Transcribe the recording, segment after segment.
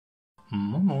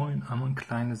Moin Moin, einmal ein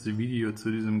kleines Video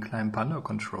zu diesem kleinen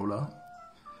Panda-Controller,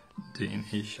 den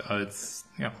ich als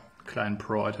kleinen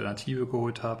Pro-Alternative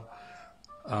geholt habe.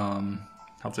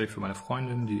 Hauptsächlich für meine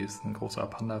Freundin, die ist ein großer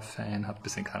Panda-Fan, hat ein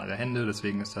bisschen kleinere Hände,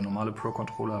 deswegen ist der normale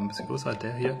Pro-Controller ein bisschen größer.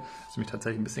 Der hier ist nämlich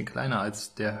tatsächlich ein bisschen kleiner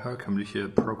als der herkömmliche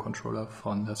Pro-Controller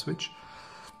von der Switch,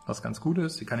 was ganz gut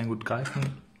ist, sie kann ihn gut greifen.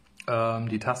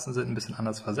 Die Tasten sind ein bisschen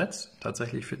anders versetzt.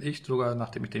 Tatsächlich finde ich sogar,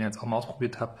 nachdem ich den jetzt auch mal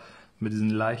ausprobiert habe, mit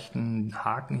diesen leichten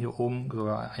Haken hier oben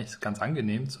sogar eigentlich ganz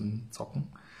angenehm zum Zocken.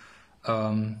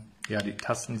 Die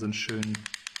Tasten sind schön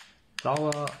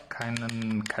sauber, kein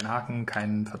Haken,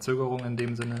 keine Verzögerung in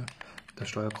dem Sinne. Das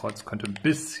Steuerkreuz könnte ein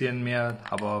bisschen mehr,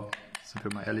 aber sind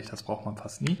wir mal ehrlich, das braucht man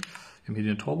fast nie. Wir haben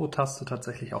hier die Turbo-Taste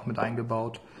tatsächlich auch mit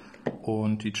eingebaut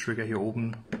und die Trigger hier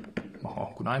oben machen auch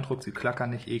einen guten Eindruck, sie klackern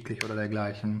nicht eklig oder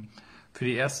dergleichen. Für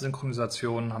die erste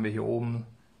Synchronisation haben wir hier oben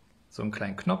so einen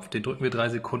kleinen Knopf, den drücken wir 3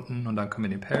 Sekunden und dann können wir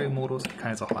den Parry-Modus. Ich kann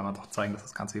jetzt auch einmal noch zeigen, dass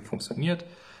das Ganze hier funktioniert.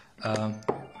 Wir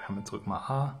drücken mal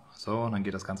A, so, und dann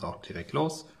geht das Ganze auch direkt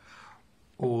los.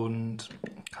 Und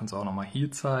ich kann es auch nochmal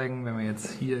hier zeigen, wenn wir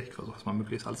jetzt hier, ich versuche es mal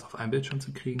möglichst alles auf einem Bildschirm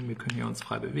zu kriegen, wir können hier uns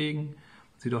frei bewegen.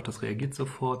 Man sieht auch, das reagiert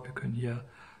sofort. Wir können hier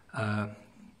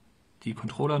die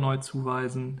Controller neu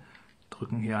zuweisen,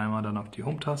 drücken hier einmal dann auf die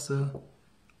Home-Taste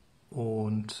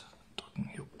und drücken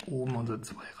hier oben unsere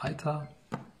 2 Reiter.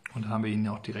 Und dann haben wir ihn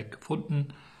auch direkt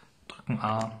gefunden, drücken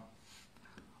A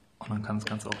und dann kann das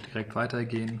Ganze auch direkt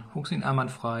weitergehen. Funktioniert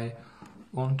einwandfrei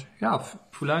und ja,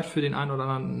 vielleicht für den einen oder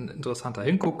anderen ein interessanter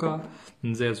Hingucker,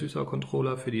 ein sehr süßer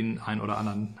Controller für den einen oder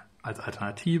anderen als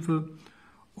Alternative.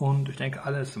 Und ich denke,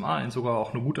 alles im einen sogar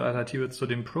auch eine gute Alternative zu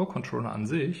dem Pro-Controller an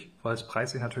sich, weil es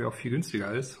preislich natürlich auch viel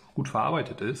günstiger ist, gut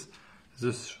verarbeitet ist. Es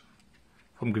ist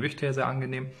vom Gewicht her sehr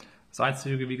angenehm. Das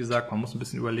Einzige, wie gesagt, man muss ein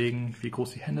bisschen überlegen, wie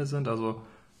groß die Hände sind. Also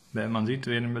wenn man sieht,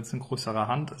 wir nehmen jetzt eine größere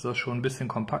Hand, ist das schon ein bisschen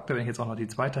kompakter. Wenn ich jetzt auch noch die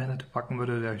zweite Hand packen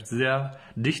würde, wäre ich sehr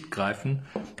dicht greifen.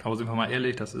 Aber sind wir mal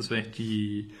ehrlich, das ist, wenn ich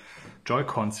die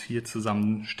Joy-Cons hier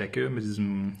zusammenstecke, mit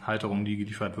diesen Halterungen, die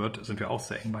geliefert wird, sind wir auch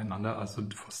sehr eng beieinander. Also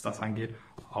was das angeht,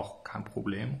 auch kein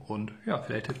Problem. Und ja,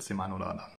 vielleicht hilft es dem einen oder anderen.